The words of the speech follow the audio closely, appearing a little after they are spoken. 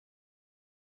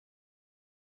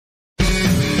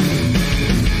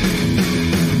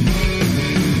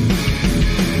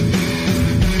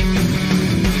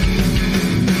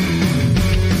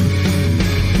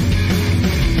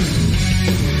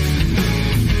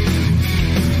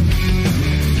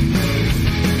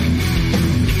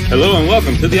Hello and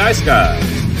welcome to the Ice Guys.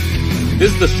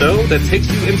 This is the show that takes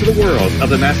you into the world of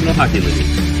the National Hockey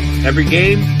League. Every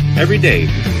game, every day,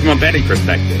 from a betting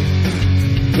perspective.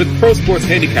 With pro sports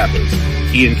handicappers,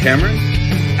 Ian Cameron,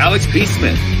 Alex B.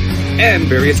 Smith, and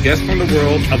various guests from the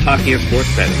world of hockey and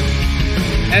sports betting.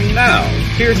 And now,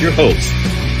 here's your host,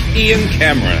 Ian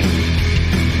Cameron.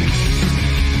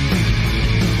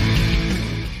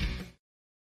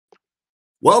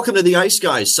 Welcome to the Ice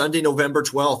Guys, Sunday, November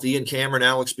 12th. Ian Cameron,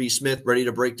 Alex B. Smith, ready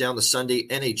to break down the Sunday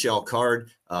NHL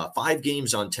card. 5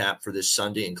 games on tap for this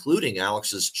Sunday, including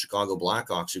Alex's Chicago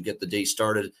Blackhawks, who get the day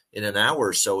started in an hour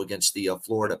or so against the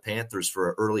Florida Panthers for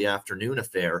an early afternoon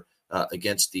affair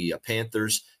against the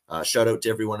Panthers. Shout out to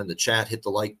everyone in the chat. Hit the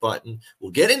like button.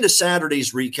 We'll get into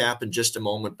Saturday's recap in just a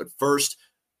moment, but first,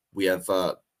 we have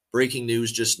breaking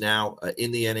news just now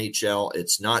in the NHL.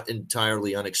 It's not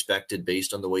entirely unexpected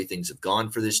based on the way things have gone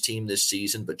for this team this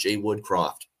season, but Jay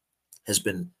Woodcroft has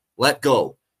been let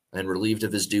go and relieved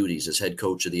of his duties as head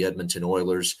coach of the Edmonton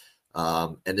Oilers.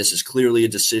 And this is clearly a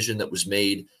decision that was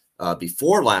made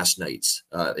before last night's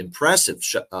impressive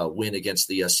win against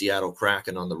the Seattle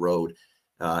Kraken on the road.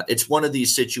 It's one of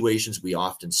these situations we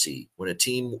often see when a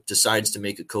team decides to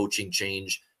make a coaching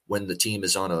change when the team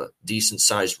is on a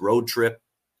decent-sized road trip.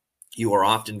 You are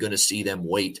often going to see them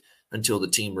wait until the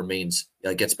team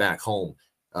gets back home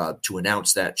to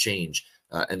announce that change.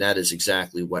 And that is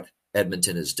exactly what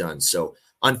Edmonton has done. So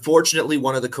unfortunately,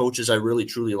 one of the coaches I really,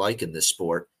 truly like in this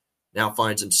sport now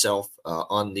finds himself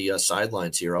on the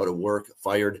sidelines here, out of work,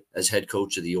 fired as head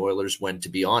coach of the Oilers, when, to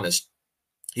be honest,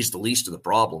 he's the least of the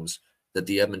problems that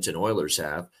the Edmonton Oilers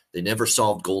have. They never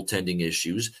solved goaltending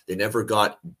issues. They never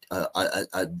got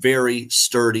a very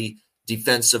sturdy,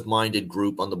 defensive-minded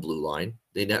group on the blue line.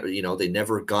 They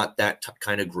never got that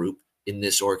kind of group in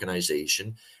this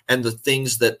organization. And the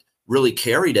things that really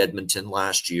carried Edmonton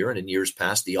last year and in years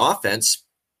past, the offense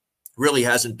really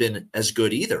hasn't been as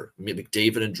good either. I mean,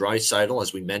 McDavid and Draisaitl,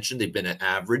 as we mentioned, they've been an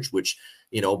average, which,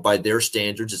 by their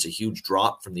standards, is a huge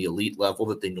drop from the elite level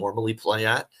that they normally play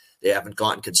at. They haven't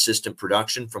gotten consistent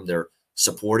production from their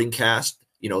supporting cast,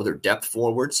 their depth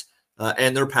forwards,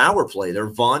 and their power play. Their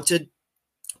vaunted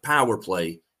power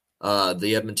play,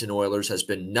 the Edmonton Oilers, has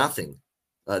been nothing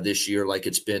this year like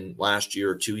it's been last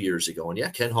year or 2 years ago. And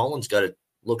yeah, Ken Holland's got to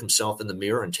look himself in the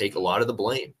mirror and take a lot of the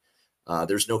blame.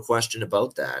 There's no question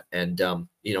about that. And,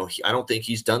 I don't think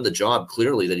he's done the job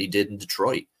clearly that he did in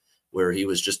Detroit, where he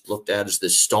was just looked at as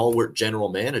this stalwart general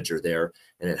manager there.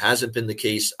 And it hasn't been the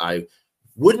case. I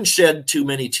wouldn't shed too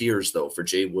many tears, though, for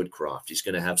Jay Woodcroft. He's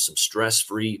going to have some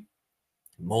stress-free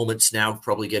moments now,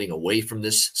 probably getting away from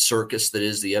this circus that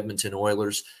is the Edmonton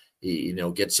Oilers.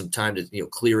 Get some time to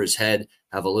clear his head,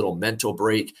 have a little mental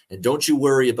break, and don't you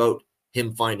worry about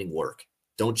him finding work.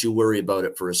 Don't you worry about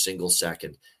it for a single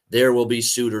second. There will be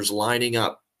suitors lining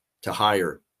up to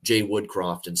hire Jay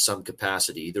Woodcroft in some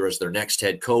capacity, either as their next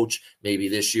head coach. Maybe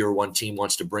this year one team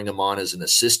wants to bring him on as an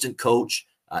assistant coach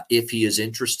if he is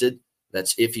interested.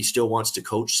 That's if he still wants to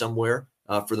coach somewhere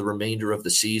for the remainder of the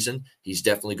season. He's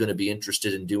definitely going to be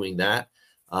interested in doing that.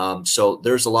 So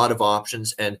there's a lot of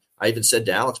options. And I even said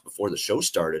to Alex before the show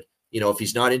started, if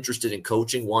he's not interested in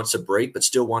coaching, wants a break, but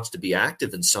still wants to be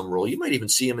active in some role, you might even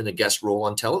see him in a guest role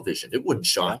on television. It wouldn't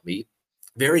shock me.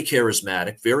 Very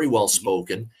charismatic, very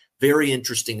well-spoken, very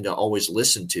interesting to always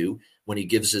listen to when he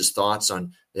gives his thoughts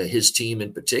on his team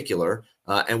in particular.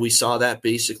 And we saw that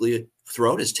basically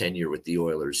throughout his tenure with the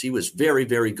Oilers. He was very,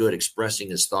 very good expressing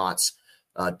his thoughts.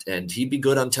 And he'd be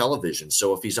good on television.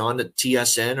 So if he's on the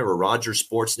TSN or a Rogers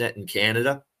Sportsnet in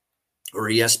Canada or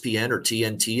ESPN or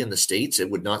TNT in the States, it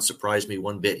would not surprise me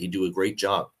one bit. He'd do a great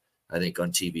job, I think,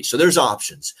 on TV. So there's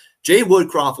options. Jay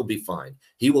Woodcroft will be fine.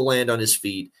 He will land on his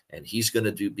feet, and he's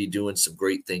going to be doing some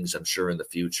great things, I'm sure, in the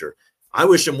future. I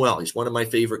wish him well. He's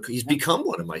become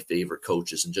one of my favorite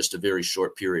coaches in just a very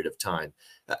short period of time.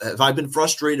 Have I been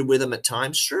frustrated with him at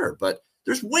times? Sure, but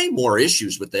there's way more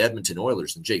issues with the Edmonton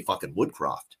Oilers than Jay fucking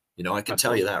Woodcroft. I can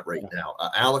tell you that right now.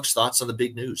 Alex, thoughts on the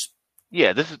big news?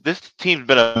 Yeah, this team's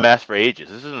been a mess for ages.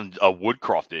 This isn't a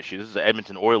Woodcroft issue. This is an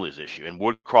Edmonton Oilers issue. And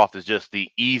Woodcroft is just the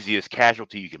easiest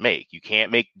casualty you can make. You can't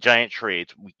make giant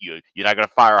trades. You're not going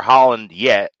to fire Holland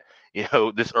yet.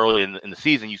 This early in the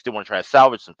season, you still want to try to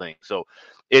salvage some things. So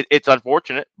it's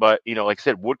unfortunate. But, like I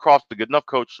said, Woodcroft's a good enough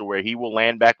coach to where he will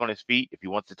land back on his feet. If he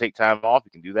wants to take time off, he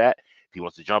can do that. If he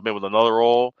wants to jump in with another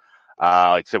role, like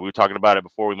I said, we were talking about it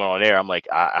before we went on air. I'm like,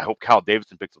 I hope Kyle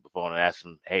Davidson picks up the phone and asks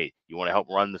him, hey, you want to help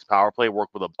run this power play, work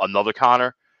with another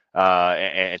Connor,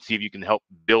 and see if you can help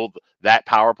build that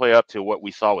power play up to what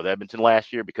we saw with Edmonton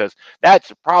last year, because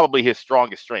that's probably his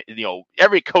strongest strength.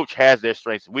 Every coach has their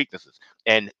strengths and weaknesses.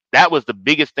 And that was the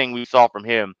biggest thing we saw from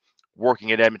him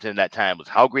working at Edmonton at that time was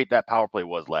how great that power play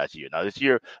was last year. Now this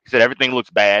year, like I said, everything looks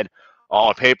bad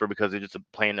on paper because they're just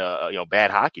playing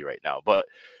bad hockey right now. But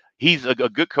he's a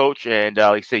good coach, and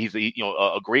like I said, he's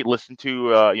a great listen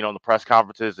to in the press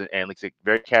conferences, and like I said,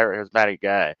 very charismatic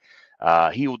guy.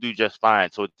 He will do just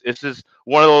fine. So this is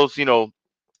one of those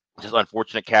just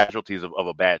unfortunate casualties of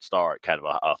a bad start, kind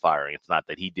of a firing. It's not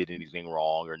that he did anything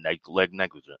wrong or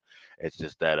negligent. It's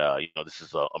just that this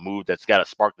is a move that's got to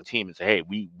spark the team and say, hey,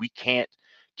 we can't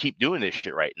keep doing this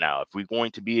shit right now. If we're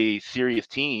going to be a serious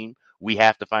team, we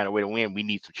have to find a way to win. We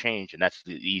need some change, and that's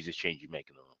the easiest change you make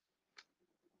in the room.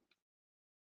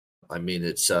 I mean,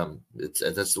 it's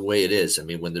that's the way it is. I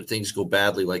mean, when the things go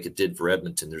badly like it did for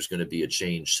Edmonton, there's going to be a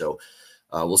change. So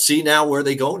we'll see now where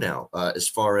they go now as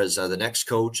far as the next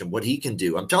coach and what he can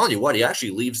do. I'm telling you what, he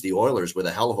actually leaves the Oilers with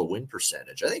a hell of a win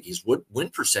percentage. I think his win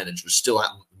percentage was still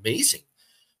amazing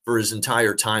for his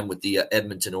entire time with the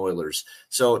Edmonton Oilers.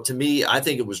 So to me, I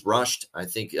think it was rushed. I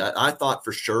think I thought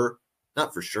for sure,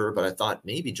 not for sure, but I thought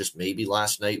maybe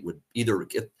last night would either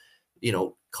get,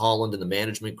 Colin and the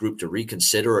management group to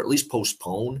reconsider or at least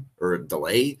postpone or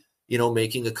delay,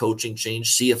 making a coaching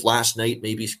change, see if last night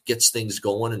maybe gets things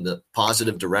going in the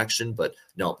positive direction. But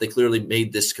no, they clearly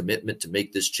made this commitment to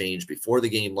make this change before the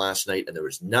game last night. And there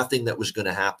was nothing that was going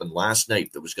to happen last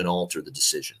night that was going to alter the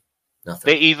decision.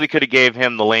 Nothing. They easily could have gave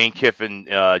him the Lane Kiffin,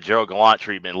 Gerald Gallant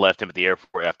treatment and left him at the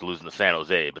airport after losing to San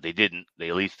Jose, but they didn't. They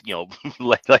at least,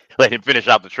 let him finish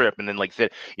out the trip and then, like I said,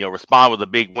 respond with a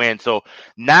big win. So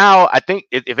now I think,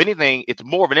 if anything, it's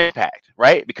more of an impact,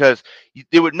 right? Because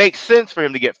it would make sense for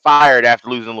him to get fired after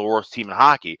losing the worst team in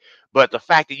hockey. But the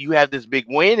fact that you have this big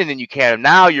win and then you can't,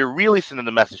 now you're really sending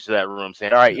the message to that room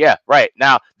saying, all right, yeah, right.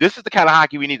 Now, this is the kind of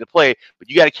hockey we need to play, but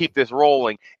you got to keep this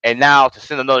rolling. And now to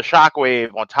send another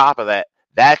shockwave on top of that,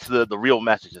 that's the real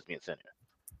message that's being sent here.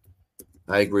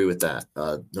 I agree with that.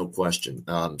 No question.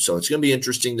 So it's going to be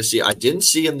interesting to see. I didn't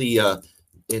see in the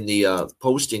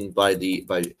posting by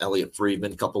Elliot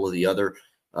Friedman, a couple of the other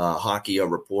hockey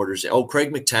reporters. Oh,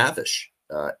 Craig McTavish,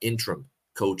 interim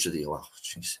coach of the,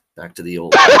 back to the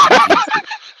old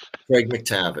Craig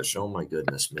McTavish. Oh my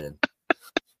goodness, man.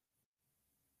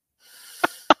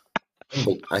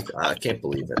 I can't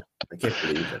believe it. I can't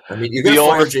believe it. I mean, you're going to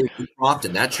fire J.P.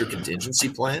 Crofton. That's your contingency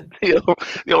plan? The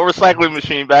old recycling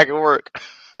machine back at work.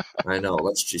 I know.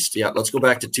 Let's go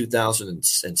back to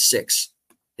 2006.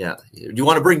 Yeah. Do you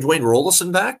want to bring Dwayne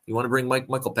Rolison back? You want to bring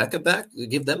Michael Pekka back?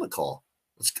 Give them a call.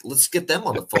 Let's get them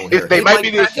on the phone here. They might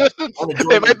be the assistants.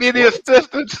 They might be the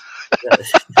assistants.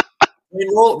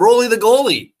 Rolly the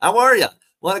goalie. How are you?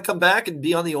 Want to come back and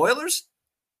be on the Oilers?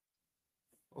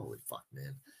 Holy fuck,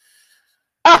 man.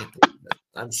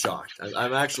 I'm shocked.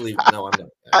 I'm actually no, I'm not.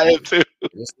 I am too.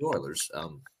 It's the Oilers.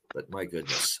 But my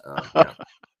goodness. Yeah.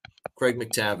 Craig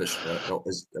McTavish.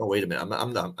 Wait a minute. Am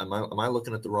I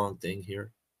looking at the wrong thing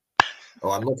here? Oh,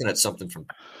 I'm looking at something from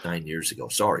 9 years ago.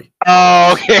 Sorry.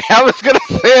 Oh, okay. I was gonna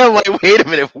say, I'm like, wait a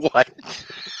minute, what?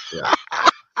 Yeah.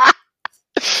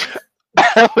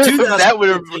 That would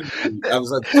have. That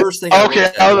was the first thing.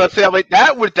 Okay, I was gonna say, I'm like,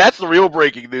 that's the real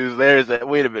breaking news. There is that.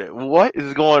 Wait a minute, what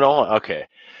is going on? Okay,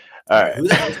 all right. Who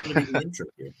the hell is going to be the intro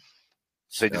here?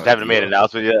 So they just haven't made an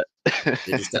announcement yet. I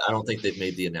don't think they've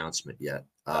made the announcement yet.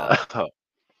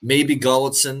 Maybe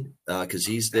Gulletson because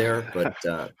he's there, but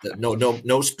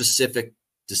no specific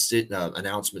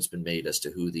announcement's been made as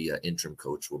to who the interim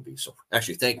coach will be. So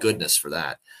actually, thank goodness for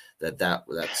that. That's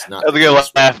not. That's a good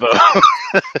laugh, though.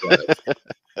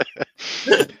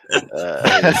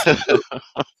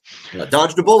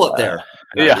 Dodged a bullet there.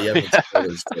 Yeah.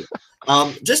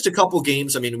 Just a couple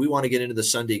games. I mean, we want to get into the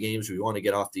Sunday games. We want to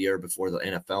get off the air before the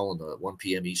NFL in the 1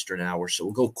 p.m. Eastern hour. So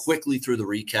we'll go quickly through the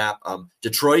recap.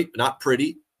 Detroit, not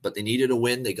pretty, but they needed a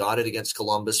win. They got it against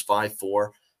Columbus 5-4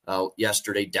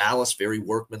 yesterday. Dallas, very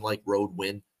workmanlike road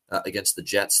win against the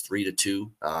Jets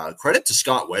 3-2. Credit to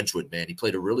Scott Wedgwood, man. He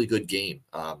played a really good game.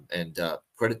 And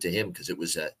credit to him because it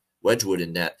was Wedgwood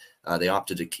in net. They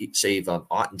opted to save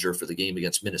Ottinger for the game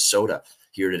against Minnesota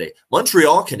here today.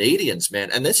 Montreal Canadiens,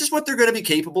 man, and this is what they're going to be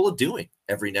capable of doing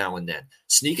every now and then,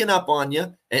 sneaking up on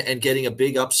you and getting a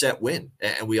big upset win.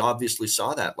 And we obviously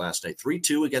saw that last night,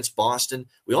 3-2 against Boston.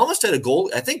 We almost had a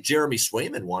goal. I think Jeremy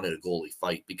Swayman wanted a goalie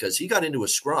fight because he got into a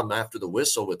scrum after the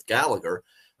whistle with Gallagher.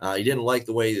 He didn't like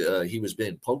the way he was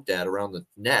being poked at around the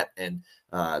net, and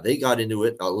they got into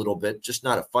it a little bit, just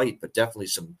not a fight, but definitely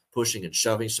some pushing and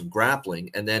shoving, some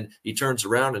grappling. And then he turns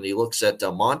around and he looks at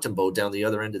Montembeault down the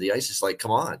other end of the ice. He's like,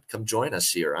 come on, come join us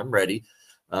here. I'm ready.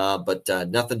 But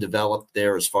nothing developed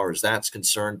there as far as that's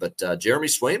concerned. But Jeremy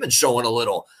Swayman showing a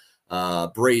little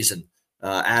brazen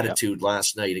attitude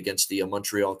last night against the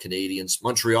Montreal Canadiens.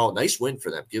 Montreal, nice win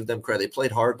for them. Give them credit. They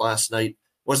played hard last night.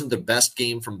 Wasn't the best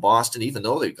game from Boston, even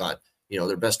though they got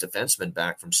their best defenseman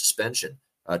back from suspension,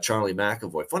 Charlie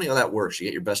McAvoy. Funny how that works. You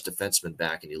get your best defenseman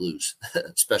back and you lose,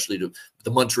 especially to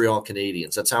the Montreal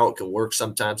Canadiens. That's how it can work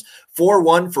sometimes.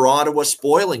 4-1 for Ottawa,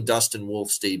 spoiling Dustin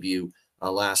Wolf's debut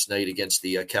last night against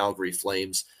the Calgary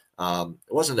Flames. It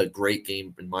wasn't a great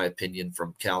game, in my opinion,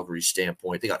 from Calgary's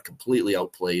standpoint. They got completely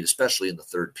outplayed, especially in the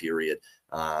third period.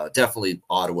 Definitely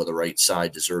Ottawa, the right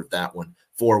side, deserved that one.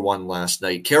 4-1 last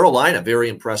night. Carolina, very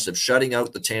impressive, shutting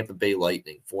out the Tampa Bay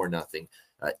Lightning 4-0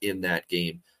 in that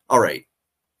game. All right.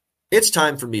 It's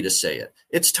time for me to say it.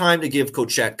 It's time to give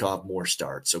Kochetkov more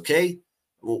starts, okay?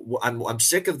 I'm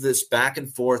sick of this back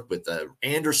and forth with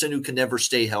Anderson, who can never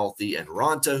stay healthy, and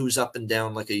Ranta, who's up and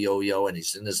down like a yo-yo, and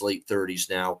he's in his late 30s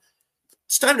now.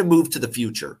 It's time to move to the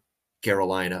future,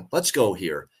 Carolina. Let's go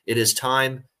here. It is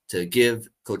time to give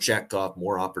Kochetkov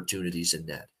more opportunities in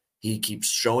net. He keeps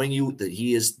showing you that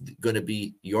he is going to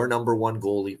be your number one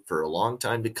goalie for a long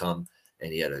time to come,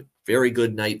 and he had a very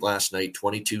good night last night,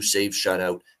 22 save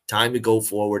shutout. Time to go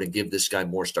forward and give this guy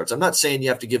more starts. I'm not saying you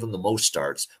have to give him the most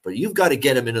starts, but you've got to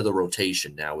get him into the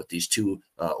rotation now with these two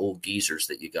old geezers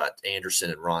that you got,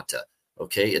 Anderson and Ranta.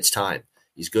 Okay, it's time.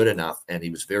 He's good enough, and he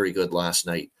was very good last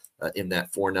night in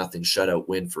that 4-0 shutout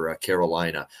win for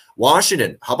Carolina.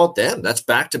 Washington, how about them? That's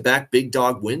back-to-back big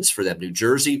dog wins for them. New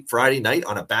Jersey Friday night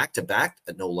on a back-to-back,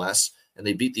 no less, and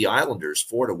they beat the Islanders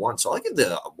 4-1. So I'll give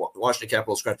the Washington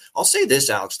Capitals credit. I'll say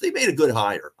this, Alex. They made a good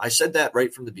hire. I said that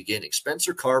right from the beginning.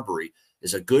 Spencer Carberry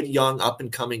is a good, young,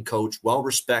 up-and-coming coach,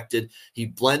 well-respected. He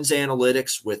blends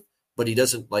analytics but he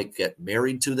doesn't, get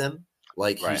married to them.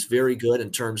 Right. He's very good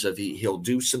in terms of he'll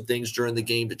do some things during the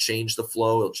game to change the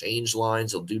flow. He'll change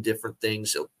lines. He'll do different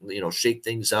things. He'll shake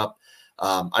things up.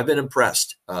 I've been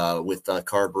impressed with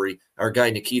Carberry. Our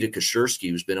guy, Nikita Kashersky,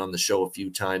 who's been on the show a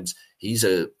few times, he's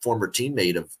a former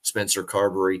teammate of Spencer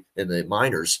Carberry in the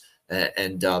minors.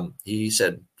 And he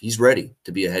said he's ready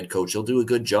to be a head coach. He'll do a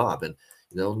good job. And,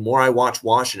 the more I watch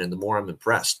Washington, the more I'm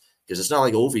impressed. Because it's not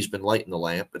like Ovi's been lighting the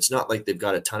lamp. It's not like they've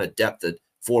got a ton of depth at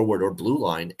forward or blue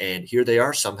line. And here they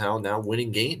are somehow now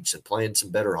winning games and playing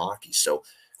some better hockey. So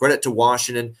credit to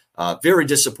Washington. Very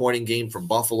disappointing game from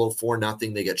Buffalo,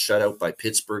 4-0. They get shut out by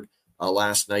Pittsburgh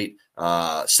last night.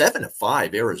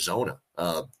 7-5 Arizona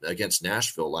against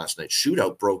Nashville last night.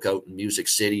 Shootout broke out in Music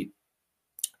City.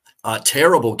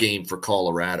 Terrible game for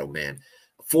Colorado, man.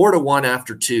 4-1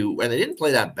 after 2, and they didn't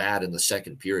play that bad in the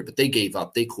second period, but they gave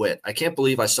up. They quit. I can't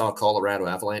believe I saw a Colorado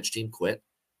Avalanche team quit.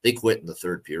 They quit in the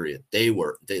third period.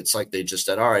 It's like they just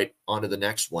said, all right, on to the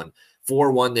next one.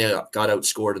 4-1, they got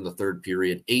outscored in the third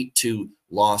period. 8-2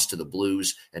 loss to the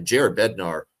Blues. And Jared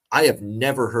Bednar, I have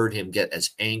never heard him get as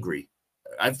angry.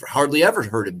 I've hardly ever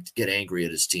heard him get angry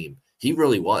at his team. He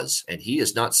really was. And he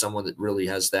is not someone that really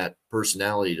has that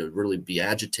personality to really be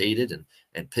agitated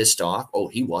and pissed off. Oh,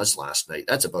 he was last night.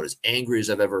 That's about as angry as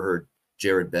I've ever heard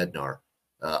Jared Bednar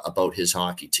about his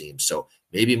hockey team. So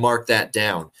maybe mark that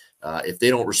down. If they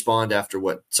don't respond after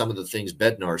what some of the things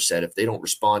Bednar said, if they don't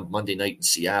respond Monday night in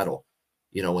Seattle,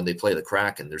 when they play the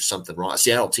Kraken, there's something wrong. A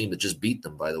Seattle team that just beat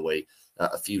them, by the way,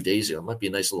 a few days ago. It might be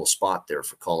a nice little spot there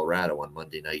for Colorado on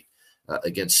Monday night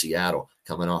against Seattle,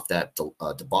 coming off that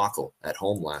debacle at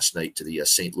home last night to the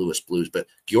St. Louis Blues. But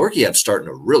Georgiev's starting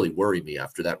to really worry me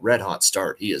after that red-hot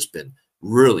start. He has been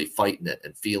really fighting it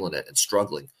and feeling it and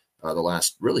struggling the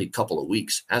last really couple of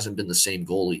weeks. Hasn't been the same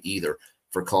goalie either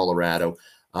for Colorado.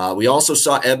 We also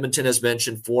saw Edmonton, as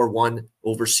mentioned, 4-1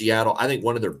 over Seattle. I think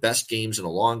one of their best games in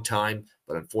a long time,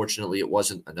 but unfortunately it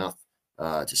wasn't enough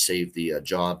to save the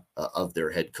job of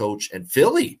their head coach. And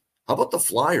Philly, how about the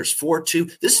Flyers,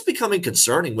 4-2? This is becoming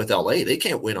concerning with LA. They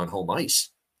can't win on home ice.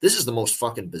 This is the most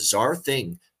fucking bizarre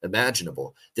thing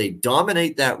imaginable. They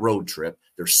dominate that road trip.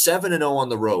 They're 7-0 on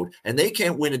the road, and they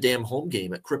can't win a damn home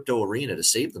game at Crypto Arena to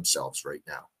save themselves right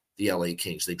now. The LA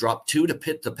Kings. They dropped 2 to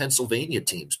the Pennsylvania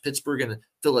teams, Pittsburgh and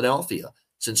Philadelphia,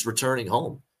 since returning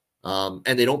home.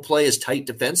 And they don't play as tight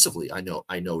defensively,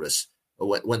 I notice,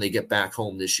 when they get back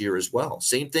home this year as well.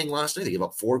 Same thing last night. They gave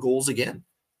up 4 goals again,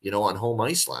 on home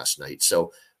ice last night.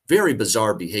 So very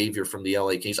bizarre behavior from the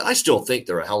LA Kings. I still think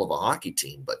they're a hell of a hockey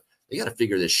team, but they got to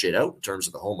figure this shit out in terms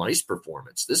of the home ice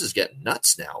performance. This is getting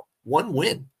nuts now. 1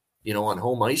 win, on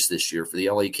home ice this year for the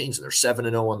LA Kings, and they're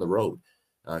 7-0 on the road.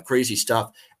 Crazy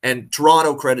stuff. And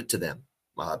Toronto, credit to them.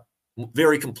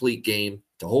 Very complete game.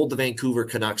 To hold the Vancouver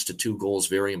Canucks to 2 goals,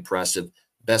 very impressive.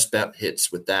 Best bet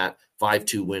hits with that.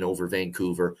 5-2 win over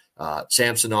Vancouver.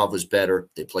 Samsonov was better.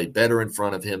 They played better in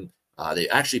front of him. They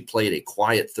actually played a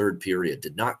quiet third period.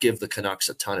 Did not give the Canucks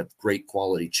a ton of great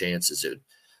quality chances.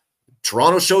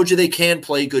 Toronto showed you they can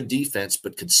play good defense,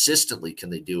 but consistently can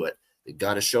they do it? They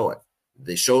got to show it.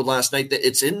 They showed last night that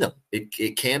it's in them.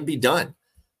 It can be done.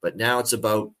 But now it's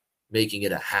about making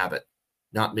it a habit,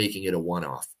 not making it a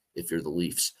one-off if you're the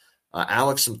Leafs.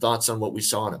 Alex, some thoughts on what we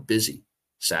saw on a busy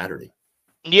Saturday?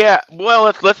 Yeah,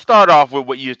 well, let's start off with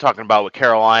what you were talking about with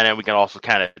Carolina, and we can also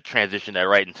kind of transition that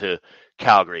right into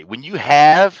Calgary. When you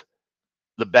have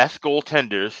the best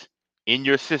goaltenders in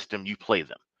your system, you play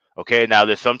them. Okay, now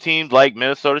there's some teams like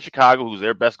Minnesota, Chicago, whose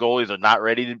their best goalies are not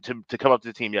ready to come up to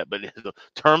the team yet. But in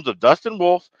terms of Dustin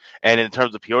Wolf and in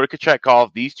terms of Pyotr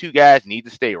Kochetkov, these two guys need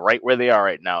to stay right where they are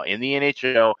right now in the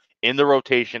NHL, in the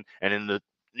rotation, and in the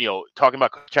talking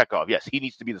about Kochetkov, yes, he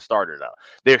needs to be the starter now.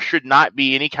 There should not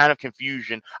be any kind of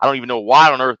confusion. I don't even know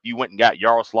why on earth you went and got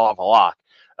Yaroslav Halak.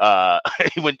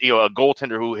 He went, a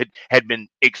goaltender who had been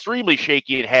extremely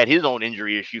shaky and had his own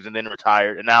injury issues and then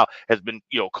retired and now has been,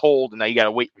 cold, and now you got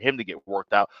to wait for him to get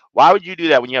worked out. Why would you do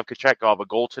that when you have Kochetkov, a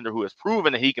goaltender who has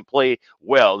proven that he can play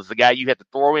well? This is the guy you had to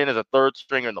throw in as a third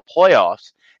stringer in the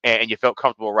playoffs, and you felt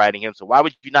comfortable riding him. So why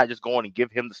would you not just go in and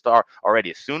give him the start already?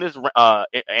 As soon as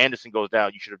Anderson goes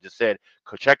down, you should have just said,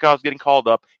 Kochetkov's getting called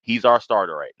up. He's our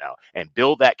starter right now, and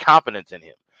build that confidence in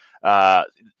him.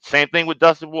 Same thing with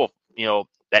Dustin Wolf.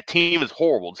 That team is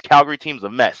horrible. This Calgary team's a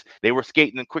mess. They were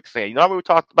skating in quicksand. You know how we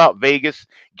talked about Vegas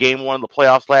game 1 of the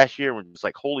playoffs last year? We're just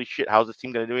like, holy shit, how's this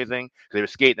team going to do anything? Because they were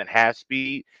skating at half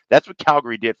speed. That's what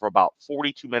Calgary did for about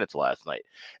 42 minutes last night.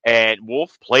 And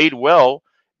Wolf played well,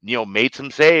 made some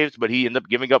saves, but he ended up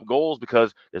giving up goals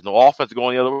because there's no offense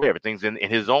going the other way. Everything's in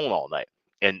his zone all night.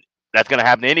 And that's going to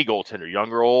happen to any goaltender,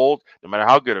 young or old, no matter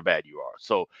how good or bad you are.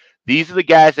 So these are the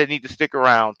guys that need to stick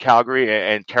around. Calgary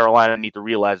and Carolina need to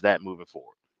realize that moving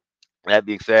forward. That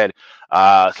being said,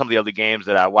 some of the other games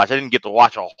that I watched, I didn't get to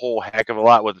watch a whole heck of a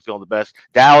lot. Wasn't feeling the best.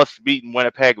 Dallas beating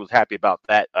Winnipeg, was happy about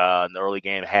that. In the early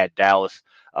game, had Dallas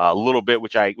a little bit,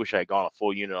 which I wish I had gone a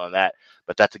full unit on that.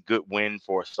 But that's a good win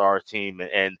for a Stars team.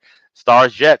 And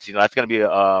Stars Jets, that's going to be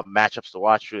a matchups to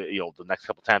watch. The next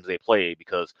couple times they play,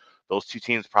 because those two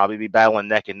teams probably be battling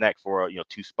neck and neck for a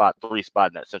 3 spot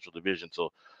in that Central Division.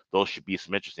 So those should be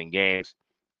some interesting games.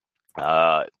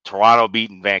 Toronto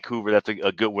beating Vancouver, that's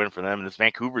a good win for them. And this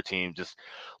Vancouver team just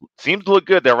seems to look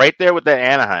good. They're right there with that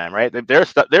Anaheim, right? They're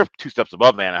 2 steps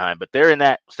above Anaheim, but they're in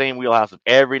that same wheelhouse of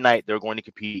every night they're going to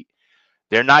compete.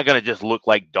 They're not going to just look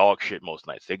like dog shit most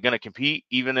nights. They're going to compete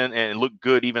and look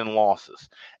good even in losses.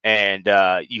 And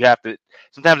you have to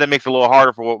 – sometimes that makes it a little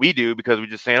harder for what we do, because we're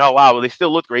just saying, oh, wow, well, they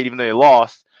still look great even though they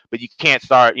lost. But you can't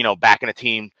start, backing a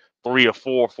team 3 or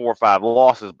 4 or 5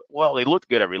 losses. Well, they look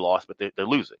good every loss, but they're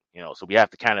losing. So we have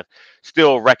to kind of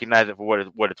still recognize it for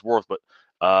what it's worth. But,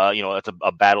 it's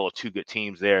a battle of 2 good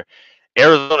teams there.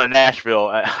 Arizona, Nashville,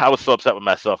 I was so upset with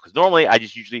myself, because normally I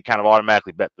just usually kind of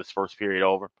automatically bet this first period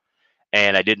over.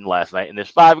 And I didn't last night. And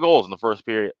there's 5 goals in the first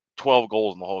period, 12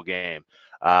 goals in the whole game.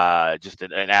 Just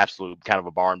an absolute kind of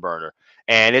a barn burner.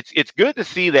 And it's good to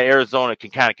see that Arizona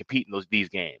can kind of compete in these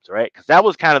games, right? Because that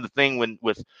was kind of the thing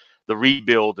with the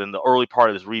rebuild and the early part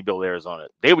of this rebuild, Arizona.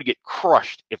 They would get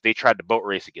crushed if they tried to boat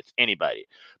race against anybody.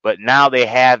 But now they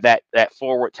have that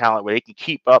forward talent where they can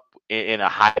keep up in a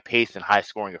high pace and high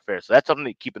scoring affair. So that's something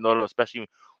to keep a note of, especially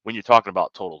when you're talking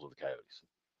about totals with the Coyotes.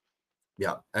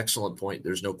 Yeah, excellent point.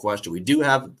 There's no question. We do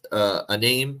have a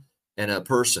name and a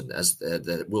person as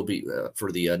that will be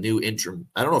for the new interim.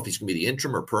 I don't know if he's going to be the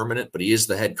interim or permanent, but he is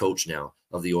the head coach now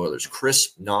of the Oilers,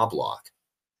 Chris Knobloch,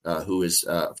 who is,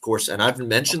 of course, and I've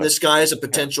mentioned this guy as a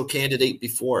potential candidate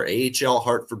before. AHL,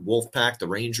 Hartford Wolfpack, the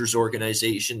Rangers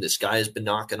organization. This guy has been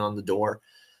knocking on the door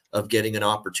of getting an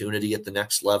opportunity at the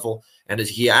next level. And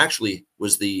he actually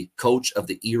was the coach of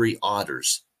the Erie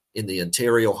Otters in the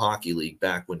Ontario Hockey League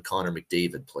back when Connor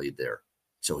McDavid played there.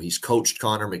 So he's coached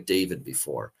Connor McDavid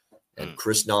before. And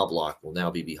Chris Knobloch will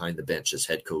now be behind the bench as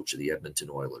head coach of the Edmonton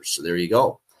Oilers. So there you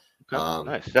go.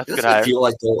 Nice. That's good. I feel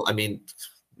like,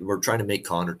 we're trying to make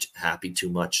Connor happy too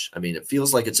much. It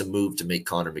feels like it's a move to make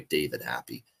Connor McDavid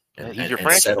happy and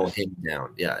settle him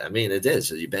down. Yeah, it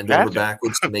is. You bend over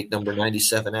backwards to make number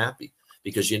 97 happy,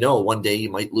 because one day you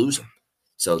might lose him.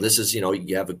 So this is,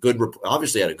 you have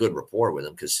obviously had a good rapport with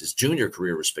him, because his junior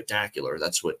career was spectacular.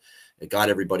 That's what got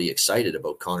everybody excited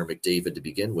about Connor McDavid to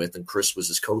begin with. And Chris was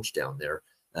his coach down there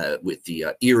with the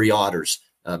Erie Otters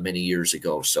many years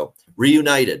ago. So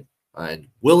reunited. And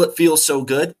will it feel so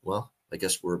good? Well, I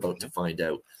guess we're about to find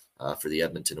out for the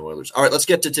Edmonton Oilers. All right, let's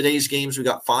get to today's games. We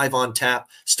got 5 on tap,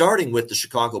 starting with the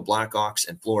Chicago Blackhawks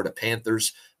and Florida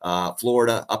Panthers.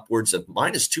 Florida upwards of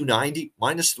minus 290,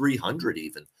 minus 300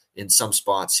 even in some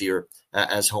spots here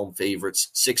as home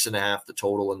favorites. 6.5 the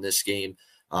total in this game.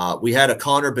 We had a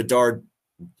Connor Bedard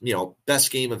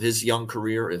best game of his young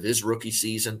career, of his rookie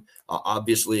season,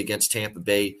 obviously against Tampa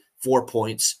Bay, 4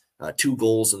 points, 2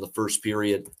 goals in the first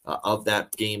period of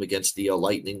that game against the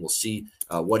Lightning. We'll see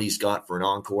what he's got for an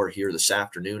encore here this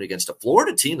afternoon against a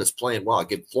Florida team that's playing well. I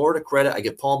give Florida credit. I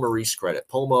give Paul Maurice credit.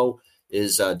 Pomo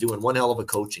is doing one hell of a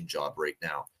coaching job right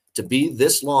now. To be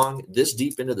this long, this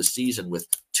deep into the season with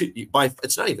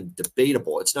it's not even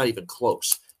debatable. It's not even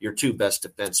close. Your 2 best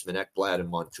defensemen, Ekblad and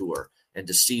Montour, and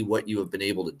to see what you have been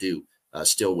able to do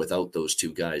still without those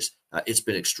 2 guys, it's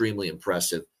been extremely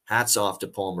impressive. Hats off to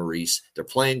Paul Maurice. They're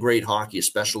playing great hockey,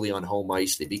 especially on home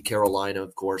ice. They beat Carolina,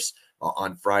 of course,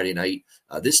 on Friday night.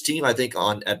 This team, I think,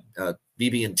 at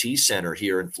BB&T Center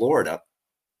here in Florida,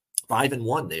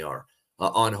 5-1 they are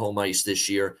on home ice this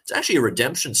year. It's actually a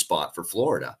redemption spot for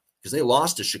Florida because they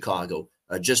lost to Chicago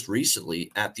just recently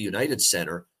at the United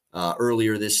Center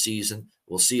earlier this season.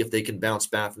 We'll see if they can bounce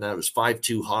back from that. It was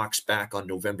 5-2 Hawks back on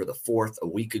November the 4th, a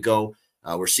week ago.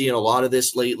 We're seeing a lot of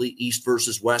this lately, East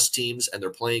versus West teams, and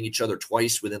they're playing each other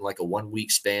twice within like a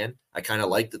 1-week span. I kind of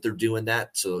like that they're doing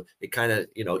that. So it kind of,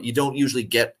 you don't usually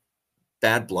get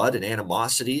bad blood and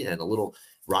animosity and a little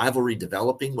rivalry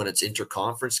developing when it's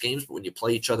interconference games, but when you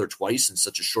play each other twice in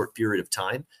such a short period of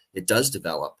time, it does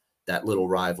develop that little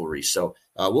rivalry. So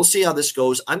we'll see how this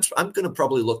goes. I'm going to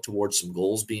probably look towards some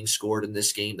goals being scored in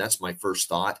this game. That's my first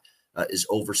thought. Is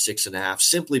over 6.5,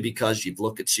 simply because you've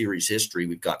looked at series history.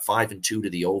 We've got 5-2 to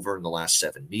the over in the last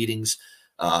 7 meetings.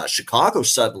 Chicago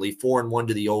suddenly 4-1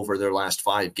 to the over their last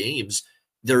 5 games.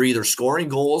 They're either scoring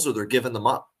goals or they're giving them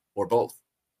up, or both.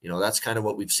 That's kind of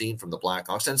what we've seen from the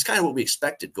Blackhawks, and it's kind of what we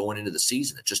expected going into the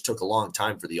season. It just took a long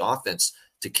time for the offense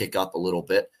to kick up a little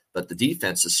bit, but the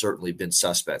defense has certainly been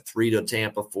suspect. 3 to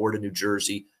Tampa, 4 to New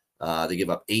Jersey. They give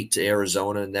up 8 to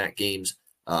Arizona in that games.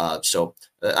 So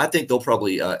I think they'll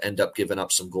probably end up giving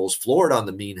up some goals. Florida in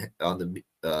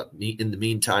the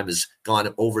meantime has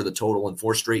gone over the total in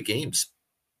 4 straight games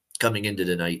coming into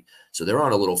tonight. So they're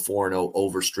on a little 4-0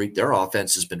 over streak. Their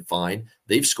offense has been fine.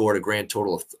 They've scored a grand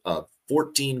total of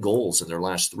 14 goals in their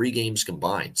last 3 games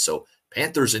combined. So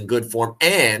Panthers in good form,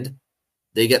 and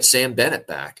they get Sam Bennett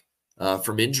back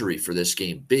from injury for this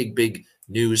game. Big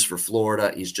news for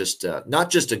Florida. He's just not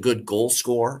just a good goal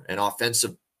scorer, an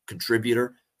offensive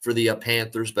contributor for the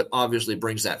Panthers, but obviously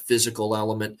brings that physical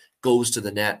element, goes to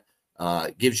the net,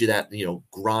 gives you that,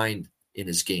 grind in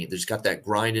his game. There's got that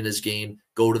grind in his game,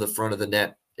 go to the front of the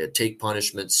net, take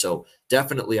punishments. So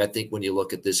definitely, I think when you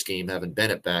look at this game, having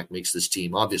Bennett back makes this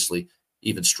team obviously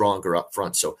even stronger up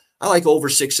front. So I like over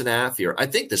 6.5 here. I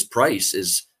think this price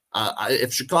is,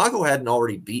 if Chicago hadn't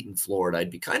already beaten Florida,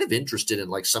 I'd be kind of interested in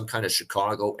like some kind of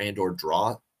Chicago and or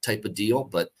draw type of deal,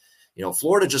 but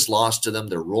Florida just lost to them.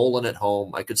 They're rolling at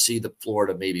home. I could see the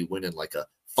Florida maybe winning like a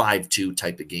 5-2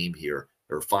 type of game here,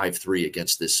 or 5-3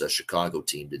 against this Chicago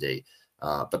team today.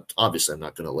 But obviously, I'm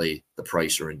not going to lay the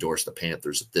price or endorse the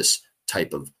Panthers at this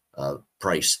type of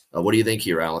price. What do you think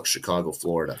here, Alex? Chicago,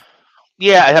 Florida.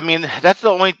 Yeah, I mean, that's the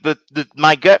only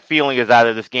my gut feeling is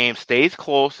either this game stays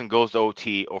close and goes to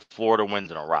OT, or Florida wins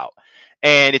in a rout.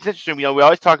 And it's interesting, we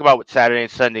always talk about with Saturday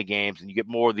and Sunday games, and you get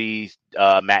more of these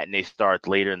matinee starts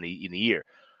later in the year.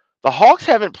 The Hawks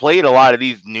haven't played a lot of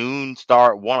these noon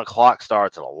start, 1 o'clock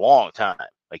starts in a long time.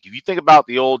 Like if you think about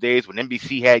the old days when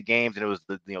NBC had games and it was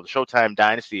the Showtime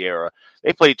Dynasty era,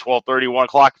 they played 12:30, 1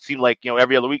 o'clock. It seemed like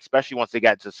every other week, especially once they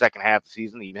got to the second half of the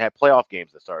season. They even had playoff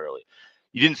games that start early.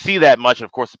 You didn't see that much. And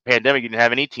of course, the pandemic, you didn't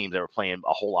have any teams that were playing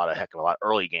a heck of a lot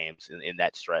early games in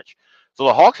that stretch. So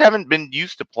the Hawks haven't been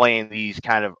used to playing these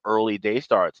kind of early day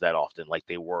starts that often like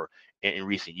they were in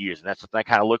recent years. And that's something I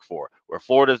kind of look for, where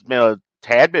Florida's been a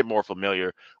tad bit more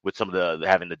familiar with some of the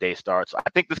having the day starts. I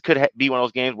think this could be one of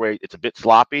those games where it's a bit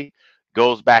sloppy,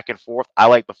 goes back and forth. I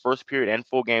like the first period and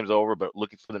full game's over, but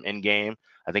looking for them in game.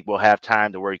 I think we'll have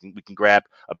time to where we can grab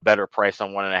a better price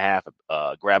on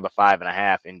 1.5, grab a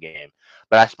 5.5 in game.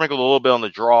 But I sprinkled a little bit on the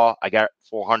draw. I got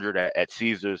 400 at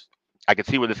Caesars. I can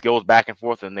see where this goes back and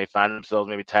forth, and they find themselves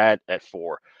maybe tied at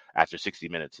 4 after 60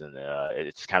 minutes. And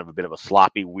it's kind of a bit of a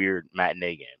sloppy, weird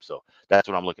matinee game. So that's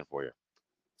what I'm looking for here.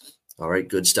 All right,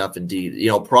 good stuff indeed.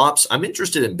 Props. I'm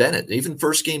interested in Bennett. Even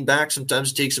first game back,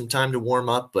 sometimes it takes some time to warm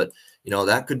up, but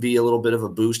that could be a little bit of a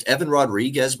boost. Evan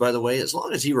Rodriguez, by the way, as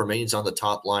long as he remains on the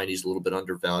top line, he's a little bit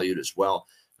undervalued as well.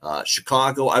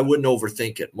 Chicago, I wouldn't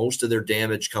overthink it. Most of their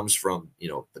damage comes from,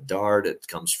 Bedard. It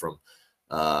comes from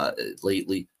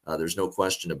lately. There's no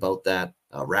question about that.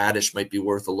 Radish might be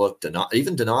worth a look.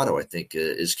 Even Donato, I think,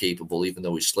 is capable, even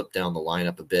though he slipped down the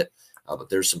lineup a bit. But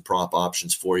there's some prop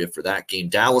options for you for that game.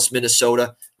 Dallas,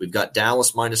 Minnesota. We've got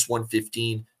Dallas minus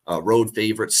 115. Road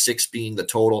favorites, 6 being the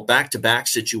total. Back-to-back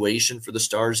situation for the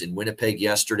Stars in Winnipeg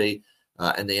yesterday.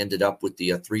 and they ended up with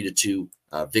the 3-2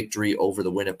 victory over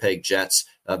the Winnipeg Jets.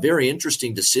 A very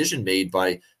interesting decision made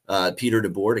by Peter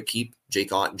DeBoer to keep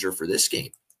Jake Ottinger for this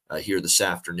game here this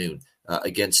afternoon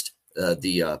against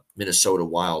the Minnesota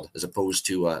Wild, as opposed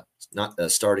to not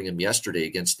starting him yesterday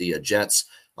against the Jets.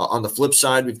 On the flip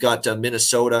side, we've got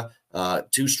Minnesota,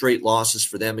 2 straight losses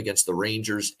for them against the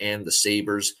Rangers and the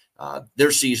Sabres.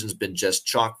 Their season's been just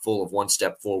chock full of 1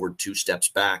 step forward, 2 steps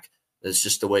back. That's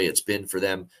just the way it's been for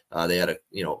them. They had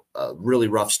a really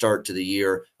rough start to the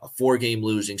year, a 4-game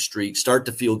losing streak, start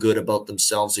to feel good about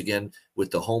themselves again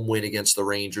with the home win against the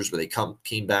Rangers, where they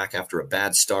came back after a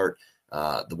bad start.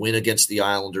 The win against the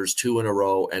Islanders, 2 in a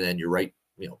row, and then you're right,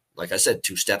 like I said,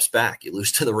 2 steps back. You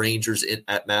lose to the Rangers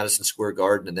at Madison Square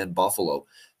Garden, and then Buffalo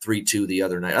 3-2 the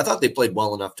other night. I thought they played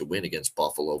well enough to win against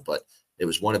Buffalo, but it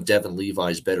was one of Devin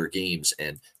Levi's better games,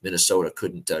 and Minnesota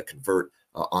couldn't convert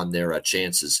on their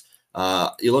chances.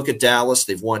 You look at Dallas,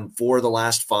 they've won 4 of the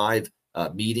last 5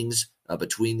 meetings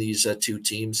between these 2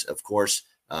 teams. Of course,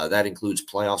 that includes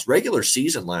playoffs. Regular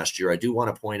season last year, I do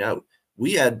want to point out,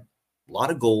 we had a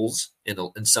lot of goals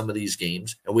in some of these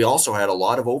games, and we also had a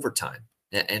lot of overtime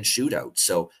and shootouts.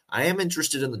 So I am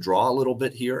interested in the draw a little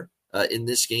bit here in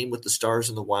this game with the Stars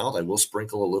and the Wild. I will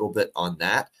sprinkle a little bit on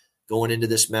that going into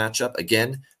this matchup.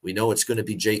 Again, we know it's going to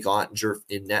be Jake Ottinger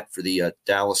in net for the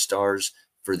Dallas Stars.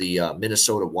 For the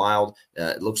Minnesota Wild,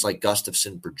 it looks like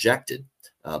Gustafsson projected,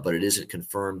 but it isn't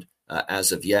confirmed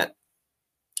as of yet.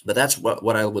 But that's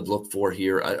what I would look for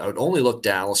here. I would only look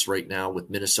Dallas right now with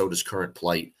Minnesota's current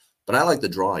plight, but I like the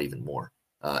draw even more.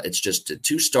 It's just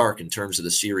too stark in terms of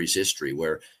the series history,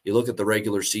 where you look at the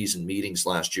regular season meetings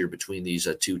last year between these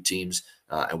 2 teams,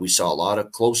 and we saw a lot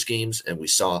of close games, and we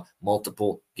saw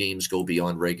multiple games go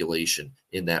beyond regulation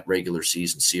in that regular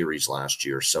season series last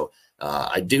year. So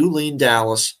I do lean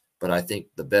Dallas, but I think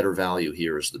the better value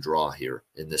here is the draw here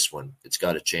in this one. It's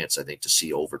got a chance, I think, to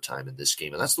see overtime in this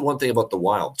game. And that's the one thing about the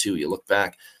Wild, too. You look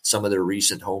back, some of their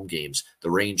recent home games, the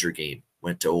Ranger game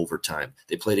went to overtime.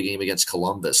 They played a game against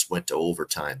Columbus, went to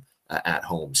overtime at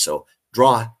home. So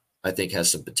draw, I think,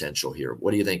 has some potential here.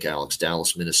 What do you think, Alex?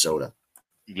 Dallas, Minnesota?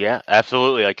 Yeah,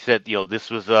 absolutely. Like I said, this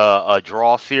was a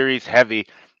draw series heavy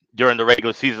during the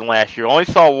regular season last year. Only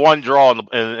saw 1 draw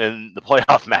in the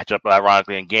playoff matchup,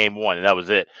 ironically, in game 1, and that was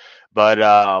it. But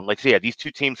like I said, these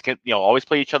 2 teams can always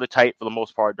play each other tight for the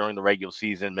most part during the regular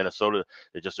season. Minnesota,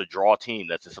 they're just a draw team.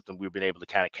 That's just something we've been able to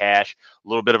kind of cash. A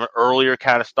little bit of an earlier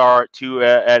kind of start too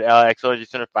at Xcel Energy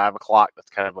Center, 5:00. That's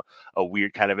kind of a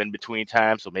weird kind of in between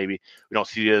time. So maybe we don't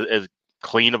see it as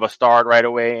clean of a start right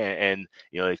away, and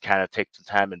it kind of takes some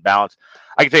time and balance.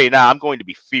 I can tell you now, I'm going to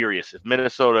be furious if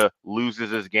Minnesota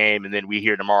loses this game, and then we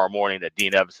hear tomorrow morning that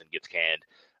Dean Evison gets canned.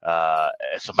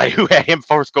 Somebody who had him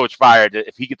first coach fired,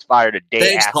 if he gets fired a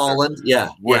day after Holland.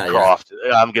 Woodcroft,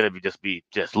 I'm going to be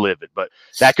just livid. But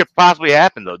that could possibly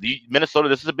happen, though. Minnesota,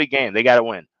 this is a big game. They got to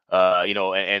win.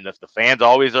 And if the fans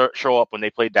always show up when they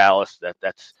play Dallas,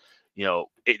 that's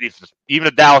even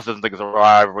if Dallas doesn't think it's a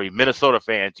rivalry, Minnesota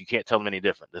fans, you can't tell them any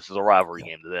different. This is a rivalry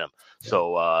game to them. Yeah.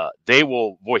 So they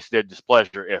will voice their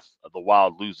displeasure if the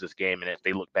Wild lose this game, and if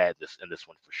they look bad in this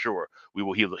one for sure. We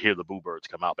will hear the boo birds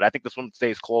come out. But I think this one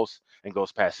stays close and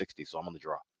goes past 60, so I'm on the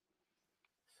draw.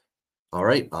 All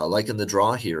right. Liking the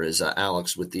draw here is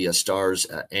Alex with the Stars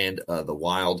and the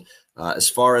Wild. As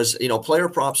far as, player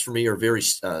props for me are very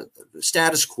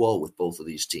status quo with both of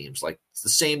these teams. Like, it's the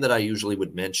same that I usually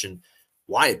would mention.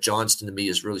 Wyatt Johnston, to me,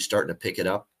 is really starting to pick it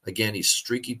up. Again, he's a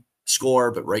streaky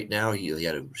scorer, but right now he's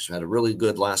had a really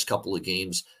good last couple of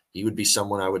games. He would be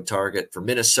someone I would target. For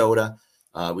Minnesota,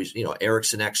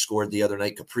 Eriksson Ek scored the other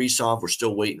night. Kaprizov, we're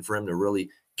still waiting for him to really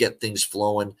get things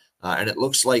flowing. And it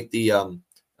looks like the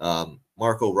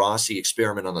Marco Rossi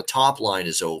experiment on the top line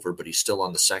is over, but he's still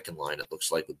on the second line, it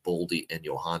looks like, with Boldy and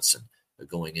Johansson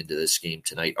going into this game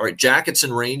tonight. All right, Jackets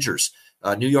and Rangers.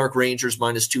 New York Rangers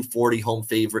minus 240, home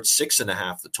favorite,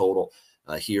 6.5 the total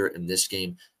here in this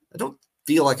game. I don't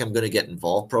feel like I'm going to get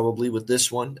involved probably with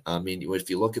this one. I mean,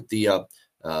 if you look at the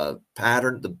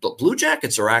pattern, the Blue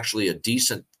Jackets are actually a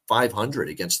decent 500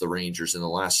 against the Rangers in the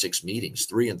last 6 meetings,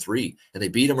 3-3, and they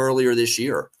beat them earlier this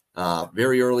year.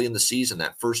 Very early in the season,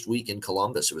 that first week in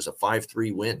Columbus, it was a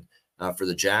 5-3 win for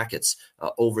the Jackets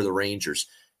over the Rangers.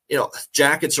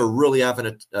 Jackets are really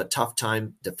having a tough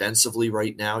time defensively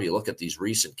right now. You look at these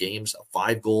recent games, a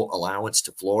 5-goal allowance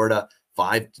to Florida,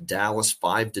 5 to Dallas,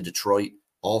 5 to Detroit,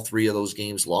 all 3 of those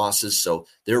games losses. So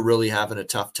they're really having a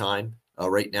tough time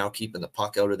right now keeping the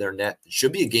puck out of their net. It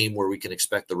should be a game where we can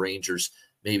expect the Rangers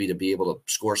maybe to be able to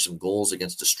score some goals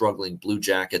against a struggling Blue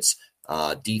Jackets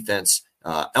defense.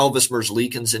 Elvis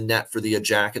Merzlikins in net for the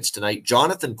Jackets tonight.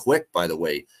 Jonathan Quick, by the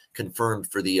way,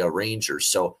 confirmed for the Rangers.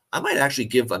 So I might actually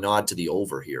give a nod to the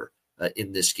over here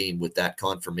in this game with that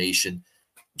confirmation.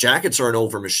 Jackets are an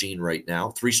over machine right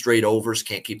now. 3 straight overs,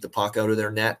 can't keep the puck out of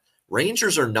their net.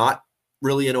 Rangers are not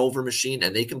really an over machine,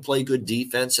 and they can play good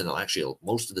defense, and actually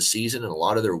most of the season and a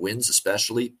lot of their wins,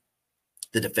 especially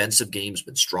the defensive game's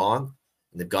been strong,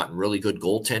 and they've gotten really good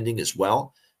goaltending as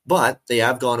well. But they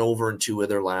have gone over in 2 of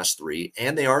their last 3,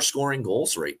 and they are scoring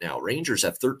goals right now. Rangers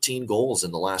have 13 goals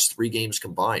in the last 3 games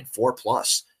combined,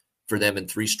 4+ for them in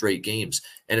 3 straight games.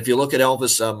 And if you look at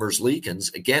Elvis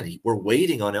Merzlikins, again, we're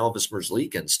waiting on Elvis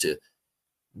Merzlikins to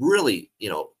really,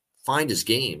 find his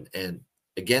game. And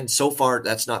again, so far,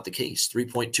 that's not the case.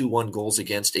 3.21 goals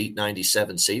against,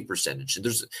 897 save percentage. And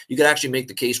you could actually make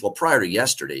the case, well, prior to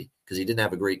yesterday, because he didn't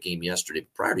have a great game yesterday,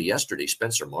 but prior to yesterday,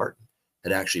 Spencer Martin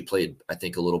had actually played, I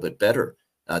think, a little bit better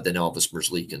than Elvis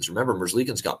Merzlikins. Remember,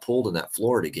 Merzlikins got pulled in that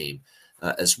Florida game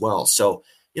as well. So,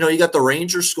 you got the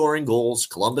Rangers scoring goals.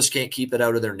 Columbus can't keep it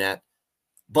out of their net.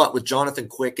 But with Jonathan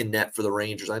Quick in net for the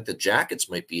Rangers, I think the Jackets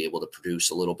might be able to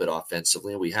produce a little bit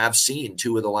offensively. And we have seen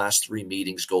 2 of the last 3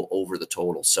 meetings go over the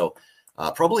total. So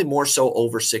probably more so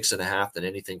over 6.5 than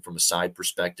anything from a side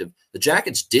perspective. The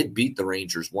Jackets did beat the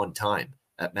Rangers one time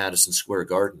at Madison Square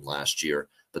Garden last year,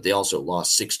 but they also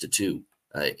lost 6-2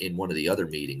 in one of the other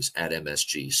meetings at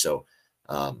MSG. So,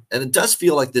 and it does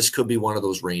feel like this could be one of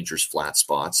those Rangers flat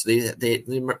spots.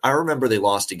 I remember they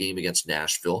lost a game against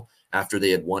Nashville after they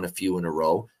had won a few in a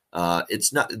row.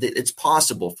 It's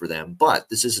possible for them, but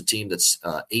this is a team that's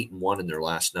 8-1 in their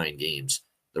last 9 games.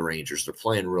 The Rangers, they're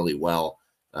playing really well.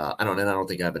 I don't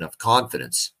think I have enough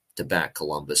confidence to back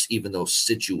Columbus, even though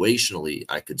situationally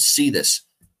I could see this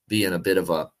being a bit of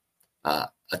a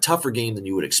tougher game than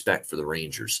you would expect for the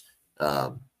Rangers.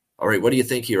 All right, what do you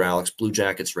think here, Alex? Blue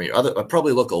Jackets, Rangers. I'd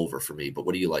probably look over for me, but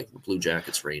what do you like? Blue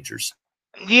Jackets, Rangers.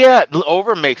 Yeah,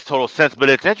 over makes total sense, but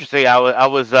it's interesting. I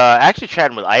was actually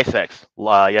chatting with Ice X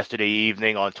yesterday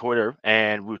evening on Twitter,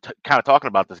 and we were kind of talking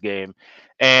about this game,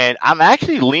 and I'm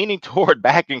actually leaning toward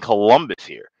back in Columbus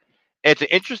here. It's an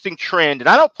interesting trend, and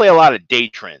I don't play a lot of day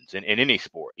trends in any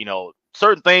sport.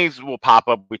 Certain things will pop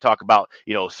up. We talk about,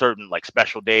 certain like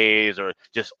special days or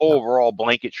just overall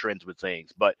blanket trends with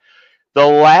things, but the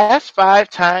last 5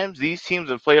 times these teams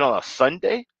have played on a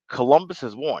Sunday, Columbus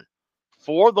has won.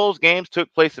 4 of those games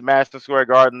took place at Madison Square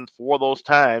Garden. 4 of those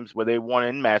times where they won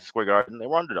in Madison Square Garden, they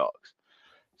were underdogs.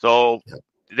 So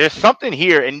there's something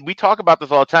here, and we talk about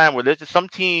this all the time, where there's just some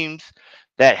teams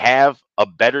that have a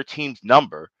better team's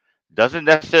number. Doesn't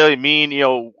necessarily mean,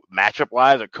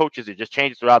 matchup-wise or coaches. It just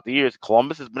changes throughout the years.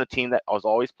 Columbus has been a team that has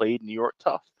always played New York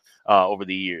tough over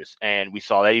the years, and we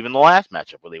saw that even the last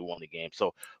matchup where they won the game.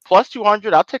 So plus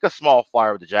 200, I'll take a small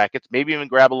flyer with the Jackets. Maybe even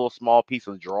grab a little small piece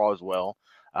of the draw as well.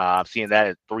 I'm seeing that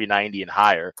at 390 and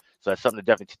higher. So that's something to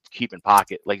definitely keep in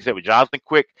pocket. Like you said, with Jonathan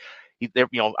Quick,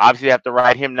 obviously they have to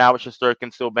ride him now with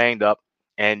Shesterkin still banged up.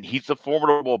 And he's a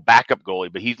formidable backup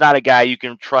goalie, but he's not a guy you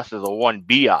can trust as a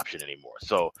 1B option anymore.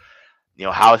 So,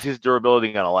 how is his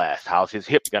durability going to last? How's his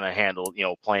hip going to handle,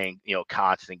 playing,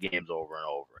 constant games over and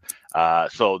over?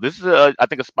 So this is, I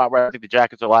think, a spot where I think the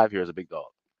Jackets are live here as a big dog.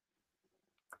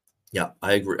 Yeah,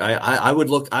 I agree. I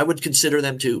would consider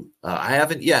them too. I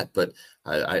haven't yet, but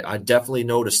I definitely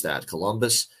noticed that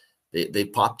Columbus, they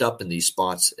popped up in these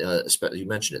spots. Especially, you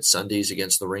mentioned it, Sundays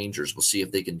against the Rangers. We'll see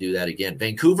if they can do that again.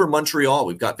 Vancouver, Montreal.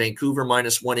 We've got Vancouver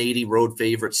minus 180, road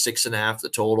favorite, 6.5 the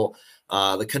total.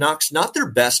 The Canucks, not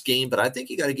their best game, but I think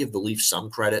you got to give the Leafs some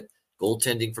credit.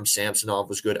 Goaltending from Samsonov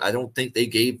was good. I don't think they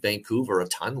gave Vancouver a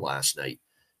ton last night.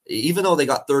 Even though they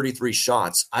got 33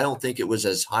 shots, I don't think it was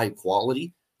as high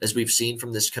quality as we've seen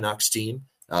from this Canucks team.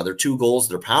 Their 2 goals,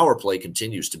 their power play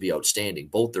continues to be outstanding.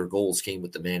 Both their goals came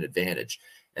with the man advantage.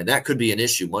 And that could be an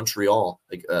issue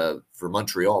for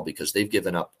Montreal because they've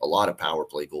given up a lot of power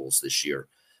play goals this year.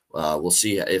 We'll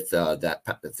see if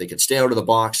they can stay out of the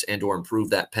box and or improve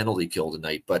that penalty kill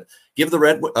tonight. But give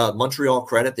the Montreal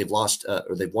credit. They've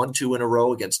won 2 in a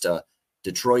row against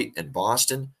Detroit and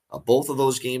Boston. Both of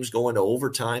those games go into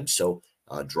overtime. So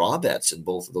draw bets in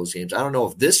both of those games. I don't know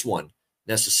if this one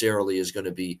necessarily is going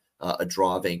to be a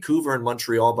draw. Vancouver and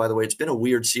Montreal, by the way, it's been a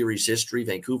weird series history.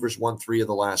 Vancouver's won 3 of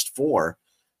the last 4,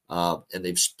 and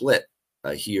they've split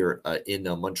here in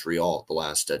Montreal the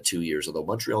last 2 years, although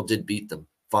Montreal did beat them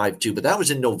 5-2, but that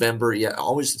was in November. Yeah,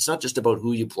 always, it's not just about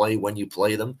who you play when you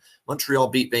play them. Montreal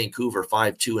beat Vancouver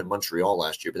 5-2 in Montreal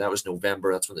last year, but that was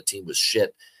November. That's when the team was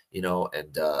shit,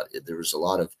 and there was a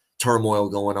lot of turmoil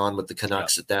going on with the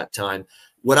Canucks at that time.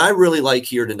 What I really like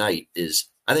here tonight is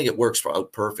I think it works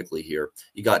out perfectly here.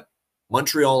 You got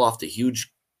Montreal off the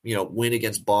huge win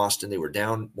against Boston. They were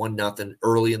down 1-0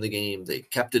 early in the game. They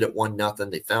kept it at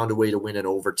 1-0. They found a way to win in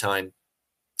overtime.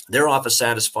 They're off a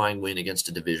satisfying win against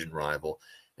a division rival.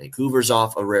 Vancouver's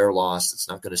off a rare loss. It's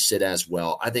not going to sit as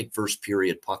well. I think first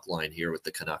period puck line here with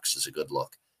the Canucks is a good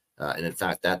look. And in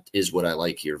fact, that is what I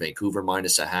like here. Vancouver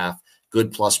 -0.5.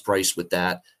 Good plus price with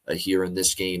that here in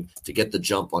this game to get the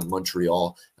jump on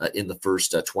Montreal in the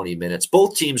first 20 minutes.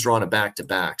 Both teams are on a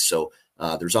back-to-back, so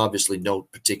there's obviously no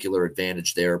particular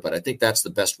advantage there, but I think that's the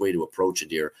best way to approach it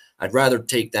here. I'd rather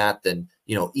take that than,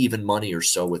 even money or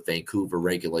so with Vancouver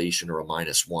regulation or a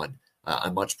 -1. I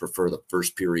much prefer the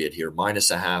first period here,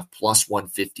 -0.5 plus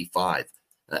 155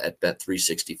 at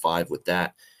Bet365 with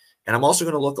that. And I'm also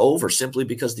going to look over simply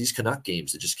because these Canuck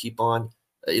games, they just keep on,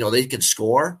 they can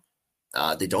score.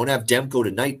 They don't have Demko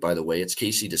tonight, by the way. It's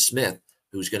Casey DeSmith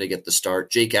who's going to get the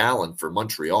start. Jake Allen for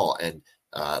Montreal. And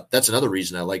that's another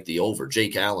reason I like the over.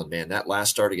 Jake Allen, man, that last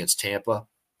start against Tampa,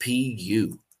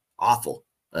 PU, awful.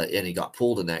 And he got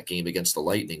pulled in that game against the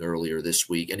Lightning earlier this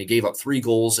week. And he gave up 3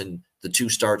 goals in the 2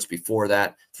 starts before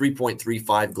that,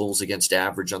 3.35 goals against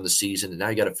average on the season. And now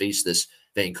you got to face this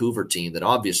Vancouver team that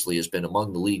obviously has been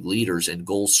among the league leaders in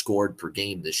goals scored per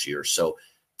game this year. So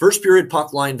first period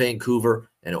puck line Vancouver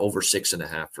and over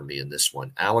 6.5 for me in this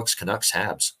one. Alex, Canucks,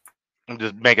 Habs. I'm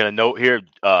just making a note here.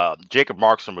 Jacob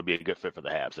Markstrom would be a good fit for the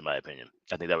Habs, in my opinion.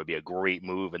 I think that would be a great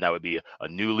move, and that would be a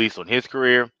new lease on his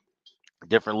career,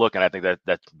 different look, and I think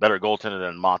that's better goaltender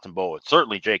than Montembeault. It's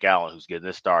certainly Jake Allen who's getting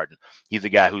this start, and he's a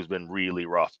guy who's been really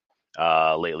rough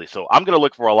lately. So I'm going to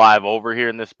look for a live over here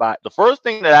in this spot. The first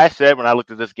thing that I said when I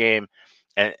looked at this game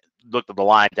and looked at the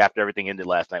lines after everything ended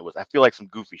last night was I feel like some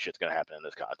goofy shit's going to happen in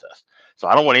this contest. So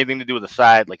I don't want anything to do with the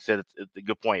side. Like I said, it's a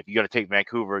good point. If you're going to take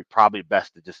Vancouver, probably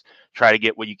best to just try to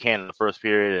get what you can in the first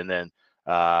period and then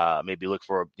maybe look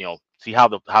for, see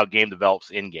how game develops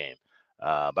in game.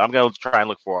 But I'm going to try and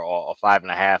look for a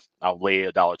 5.5. I'll lay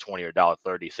 $1.20 or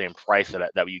 $1.30, same price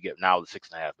that you get now, the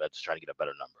 6.5 bets, trying to get a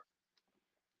better number.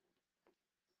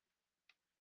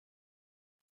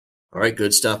 All right,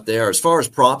 good stuff there. As far as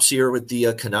props here with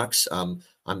the Canucks,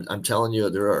 I'm telling you,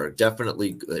 there are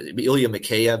definitely Ilya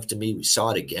Mikheyev. To me, we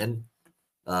saw it again.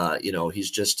 He's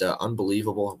just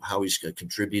unbelievable how he's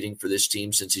contributing for this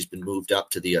team since he's been moved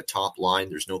up to the top line.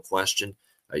 There's no question.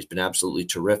 He's been absolutely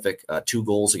terrific. 2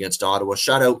 goals against Ottawa,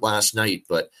 shutout last night,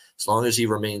 but as long as he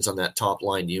remains on that top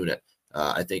line unit,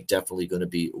 I think definitely going to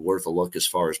be worth a look as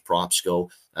far as props go.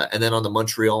 And then on the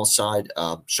Montreal side,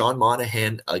 Sean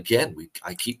Monahan, again,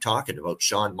 I keep talking about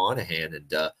Sean Monahan,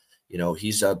 and,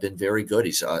 he's been very good.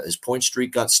 His point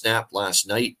streak got snapped last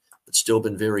night, but still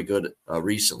been very good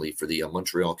recently for the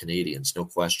Montreal Canadiens. No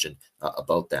question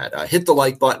about that. Hit the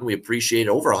like button. We appreciate it.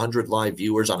 Over 100 live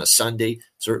viewers on a Sunday,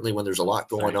 certainly when there's a lot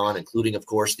going on, including, of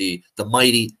course, the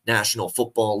mighty National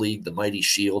Football League, the Mighty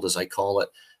Shield, as I call it.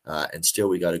 And still,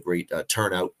 we got a great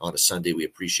turnout on a Sunday. We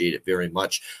appreciate it very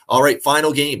much. All right,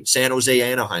 final game, San Jose,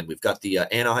 Anaheim. We've got the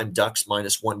Anaheim Ducks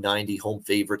 -190, home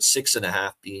favorite,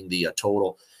 6.5 being the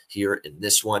total here in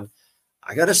this one.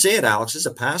 I got to say it, Alex, this is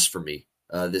a pass for me,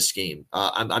 this game.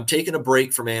 I'm taking a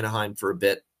break from Anaheim for a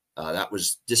bit. That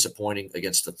was disappointing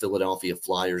against the Philadelphia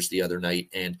Flyers the other night.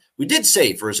 And we did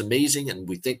say, for as amazing, and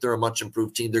we think they're a much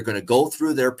improved team, they're going to go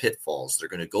through their pitfalls. They're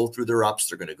going to go through their ups.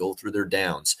 They're going to go through their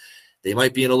downs. They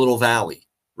might be in a little valley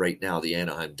right now, the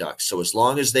Anaheim Ducks. So as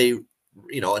long as they,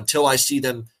 until I see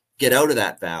them get out of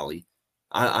that valley,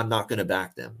 I'm not going to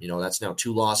back them. That's now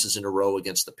 2 losses in a row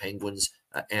against the Penguins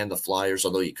and the Flyers,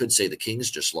 although you could say the Kings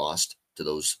just lost to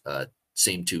those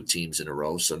same 2 teams in a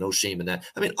row. So no shame in that.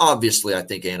 I mean, obviously, I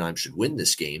think Anaheim should win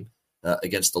this game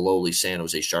against the lowly San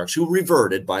Jose Sharks, who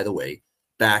reverted, by the way,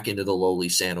 back into the lowly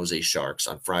San Jose Sharks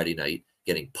on Friday night,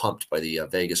 getting pumped by the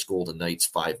Vegas Golden Knights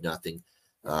 5-0.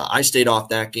 I stayed off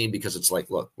that game because it's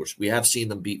like, look, we have seen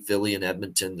them beat Philly and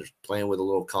Edmonton. They're playing with a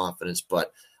little confidence,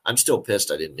 but I'm still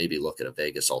pissed I didn't maybe look at a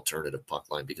Vegas alternative puck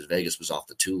line because Vegas was off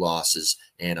the 2 losses,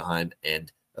 Anaheim,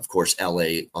 and, of course,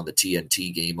 LA on the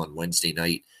TNT game on Wednesday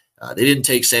night. They didn't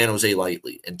take San Jose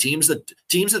lightly. And teams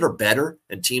that are better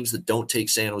and teams that don't take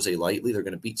San Jose lightly, they're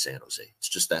going to beat San Jose. It's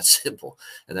just that simple.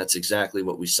 And that's exactly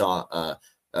what we saw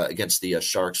against the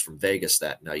Sharks from Vegas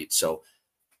that night. So,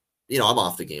 I'm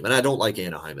off the game, and I don't like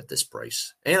Anaheim at this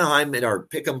price. Anaheim in our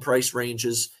pick 'em price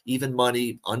ranges, even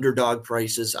money, underdog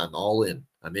prices, I'm all in.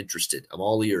 I'm interested. I'm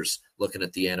all ears looking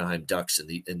at the Anaheim Ducks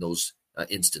in those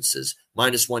instances.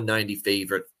 -190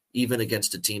 favorite, even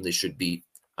against a team they should beat.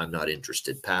 I'm not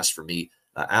interested. Pass for me.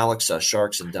 Alex,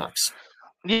 Sharks and Ducks.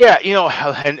 Yeah,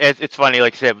 and it's funny,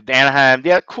 like I said, Anaheim,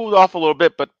 cooled off a little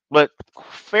bit, but but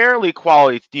fairly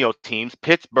quality, teams.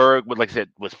 Pittsburgh, like I said,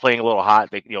 was playing a little hot.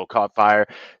 They, caught fire.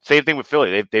 Same thing with Philly.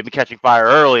 They've been catching fire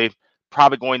early.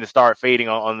 Probably going to start fading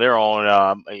on their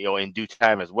own, in due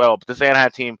time as well. But this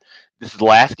Anaheim team, this is the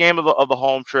last game of the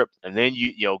home trip, and then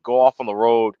you go off on the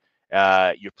road.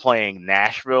 You're playing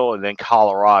Nashville and then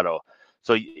Colorado.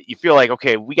 So you feel like,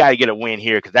 okay, we got to get a win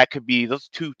here because that could be those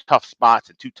two tough spots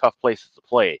and two tough places to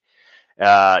play.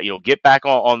 Get back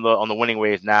on the winning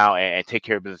ways now and take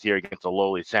care of business here against the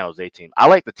lowly San Jose team. I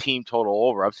like the team total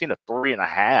over. I've seen a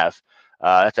 3.5.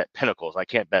 That's at Pinnacles. I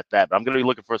can't bet that, but I'm going to be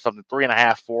looking for something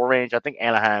 3.5, 4 range. I think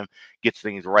Anaheim gets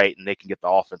things right and they can get the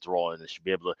offense rolling and should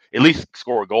be able to at least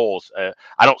score goals.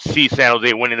 I don't see San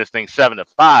Jose winning this thing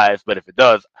 7-5, but if it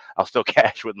does, I'll still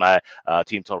cash with my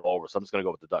team total over. So I'm just going to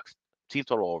go with the Ducks. Team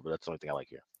total over. That's the only thing I like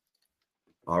here.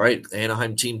 All right,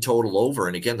 Anaheim team total over.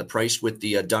 And again, the price with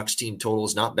the Ducks team total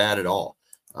is not bad at all.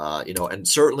 And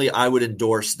certainly I would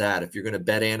endorse that. If you're going to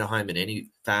bet Anaheim in any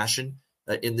fashion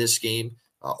in this game,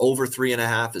 over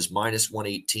 3.5 is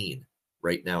 -118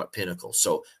 right now at Pinnacle.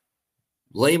 So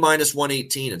lay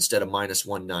 -118 instead of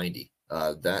 -190.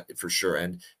 That for sure.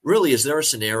 And really, is there a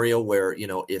scenario where,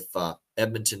 if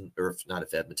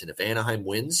if Anaheim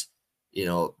wins,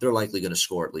 they're likely going to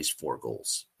score at least 4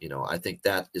 goals. I think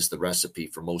that is the recipe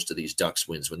for most of these Ducks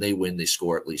wins. When they win, they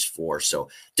score at least 4. So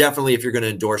definitely, if you're going to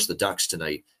endorse the Ducks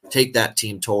tonight, take that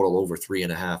team total over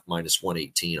 3.5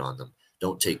 -118 on them.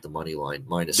 Don't take the money line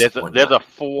minus. There's a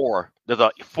 4. There's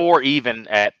a 4 even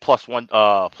at plus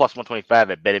 125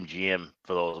 at BetMGM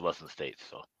for those of us in the States.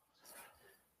 So.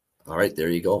 All right, there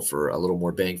you go for a little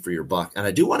more bang for your buck. And I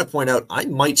do want to point out, I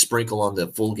might sprinkle on the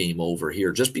full game over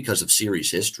here just because of series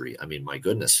history. I mean, my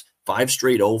goodness, 5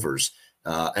 straight overs.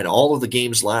 And all of the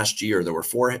games last year, there were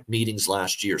 4 meetings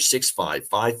last year, 6-5,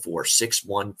 5-4,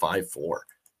 6-1, 5-4.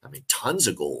 I mean, tons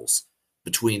of goals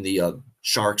between the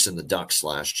Sharks and the Ducks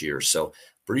last year. So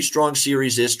pretty strong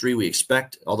series history. We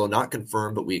expect, although not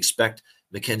confirmed, but we expect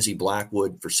Mackenzie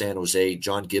Blackwood for San Jose,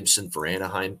 John Gibson for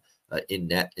Anaheim in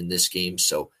net in this game.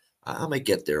 So I might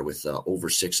get there with over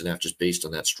 6.5 just based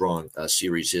on that strong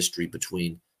series history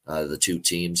between the two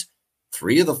teams.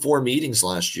 3 of the 4 meetings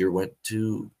last year went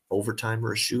to overtime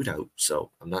or a shootout.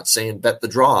 So I'm not saying bet the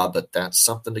draw, but that's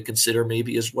something to consider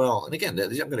maybe as well. And again, I'm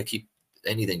going to keep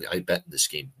anything I bet in this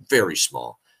game very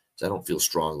small. So I don't feel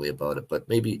strongly about it, but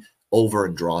maybe over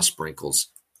and draw sprinkles.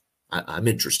 I'm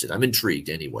interested. I'm intrigued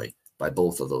anyway by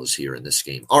both of those here in this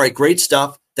game. All right, great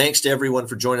stuff. Thanks to everyone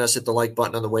for joining us. Hit the like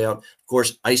button on the way out. Of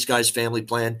course, Ice Guys Family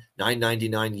Plan,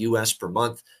 $9.99 US per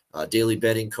month, daily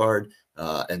betting card,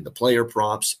 and the player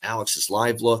props, Alex's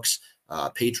live looks,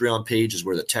 Patreon page is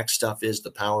where the tech stuff is,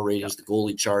 the power ratings, the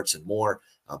goalie charts, and more.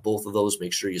 Both of those,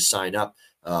 make sure you sign up.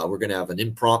 We're going to have an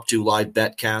impromptu live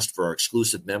bet cast for our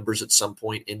exclusive members at some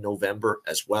point in November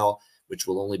as well, which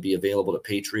will only be available to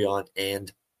Patreon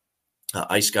and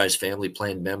Ice Guys Family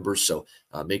Plan members. So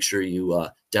make sure you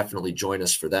definitely join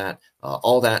us for that.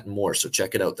 All that and more. So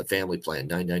check it out, the Family Plan,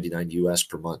 $9.99 US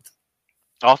per month.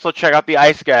 Also check out the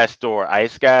Ice Guys store,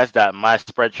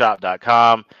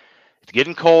 iceguys.myspreadshop.com. It's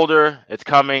getting colder. It's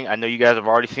coming. I know you guys have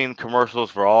already seen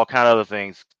commercials for all kind of other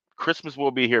things. Christmas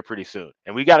will be here pretty soon.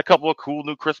 And we got a couple of cool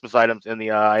new Christmas items in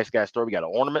the Ice Guys store. We got an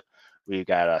ornament. We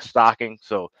got a stocking.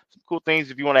 So some cool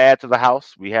things if you want to add to the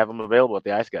house. We have them available at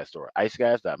the Ice Guys store,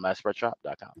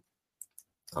 iceguys.myspreadshop.com.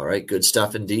 All right, good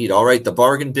stuff indeed. All right, the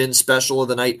bargain bin special of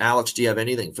the night. Alex, do you have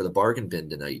anything for the bargain bin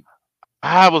tonight?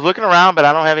 I was looking around, but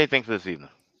I don't have anything for this evening.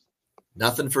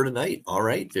 Nothing for tonight. All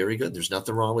right, very good. There's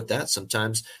nothing wrong with that.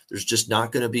 Sometimes there's just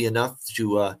not going to be enough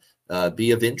to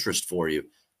be of interest for you.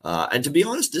 And to be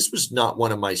honest, this was not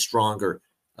one of my stronger,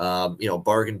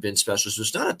 bargain bin specials.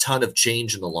 There's not a ton of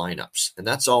change in the lineups, and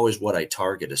that's always what I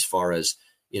target as far as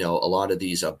a lot of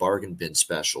these bargain bin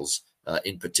specials.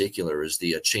 In particular, is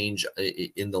the change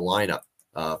in the lineup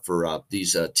for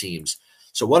these teams.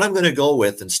 So what I'm going to go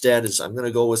with instead is I'm going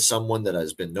to go with someone that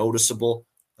has been noticeable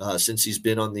since he's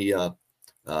been on the.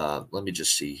 Let me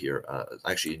just see here.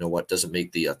 Actually, you know what? Doesn't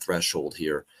make the threshold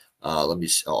here.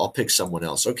 I'll pick someone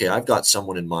else. Okay, I've got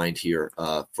someone in mind here.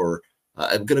 I'm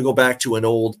going to go back to an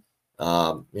old,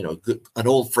 an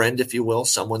old friend, if you will,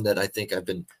 someone that I think I've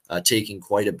been taking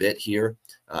quite a bit here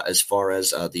as far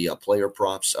as the player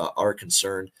props are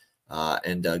concerned,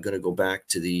 and going to go back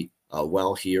to the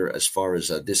well here as far as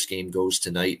this game goes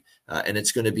tonight, and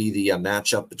it's going to be the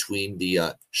matchup between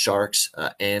the Sharks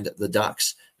and the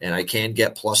Ducks, and I can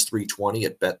get plus 320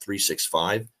 at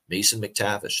Bet365. Mason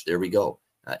McTavish, there we go.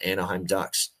 Anaheim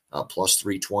Ducks plus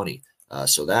 320.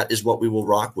 So that is what we will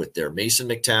rock with there. Mason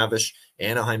McTavish,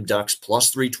 Anaheim Ducks plus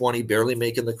 320, barely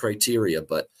making the criteria,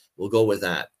 but we'll go with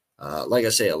that. Like I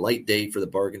say, a light day for the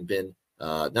bargain bin.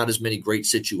 Not as many great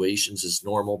situations as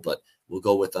normal, but we'll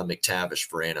go with McTavish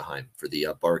for Anaheim for the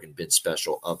bargain bin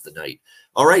special of the night.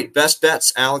 All right, best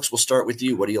bets. Alex, we'll start with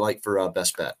you. What do you like for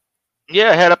best bet?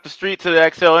 Yeah, head up the street to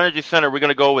the XL Energy Center. We're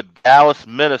going to go with Dallas,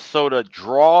 Minnesota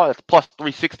draw. That's plus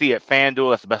 360 at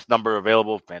FanDuel. That's the best number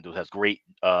available. FanDuel has great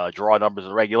draw numbers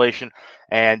in regulation.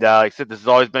 And like I said, this has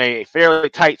always been a fairly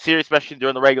tight series, especially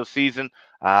during the regular season.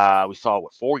 We saw,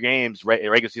 4 games,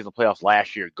 regular season playoffs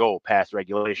last year go past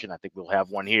regulation. I think we'll have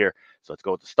one here. So let's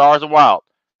go with the Stars and Wild.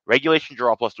 Regulation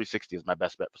draw plus 360 is my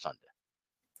best bet for Sunday.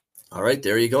 All right,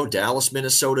 there you go. Dallas,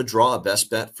 Minnesota draw, best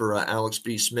bet for Alex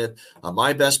B. Smith.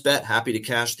 My best bet, happy to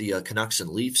cash the Canucks and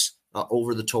Leafs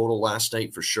over the total last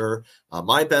night for sure.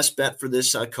 My best bet for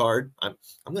this card, I'm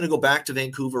going to go back to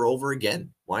Vancouver over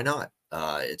again. Why not?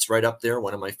 It's right up there,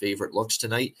 one of my favorite looks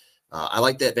tonight. I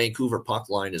like that Vancouver puck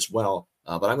line as well,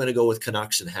 but I'm going to go with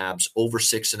Canucks and Habs over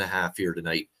 6.5 here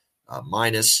tonight,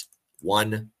 minus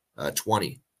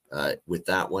 120 with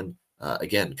that one.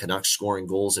 Again, Canucks scoring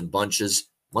goals in bunches.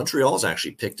 Montreal's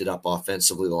actually picked it up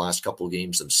offensively the last couple of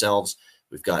games themselves.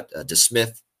 We've got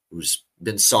DeSmith, who's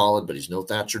been solid, but he's no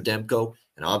Thatcher Demko,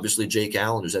 and obviously Jake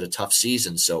Allen, who's had a tough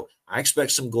season. So I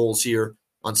expect some goals here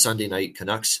on Sunday night.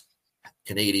 Canucks,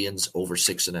 Canadians over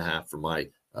 6.5 for my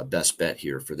best bet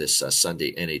here for this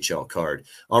Sunday NHL card.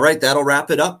 All right, that'll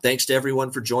wrap it up. Thanks to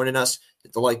everyone for joining us.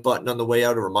 Hit the like button on the way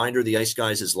out. A reminder, the Ice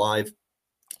Guys is live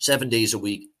 7 days a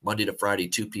week, Monday to Friday,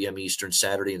 2 p.m. Eastern,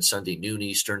 Saturday and Sunday, noon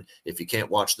Eastern. If you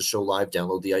can't watch the show live,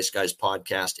 download the Ice Guys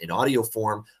podcast in audio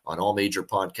form on all major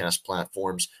podcast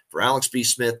platforms. For Alex B.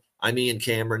 Smith, I'm Ian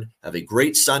Cameron. Have a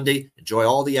great Sunday. Enjoy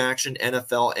all the action,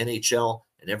 NFL, NHL,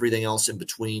 and everything else in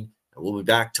between. And we'll be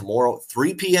back tomorrow,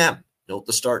 3 p.m. Note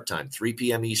the start time, 3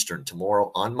 p.m. Eastern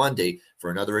tomorrow on Monday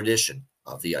for another edition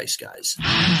of the Ice Guys.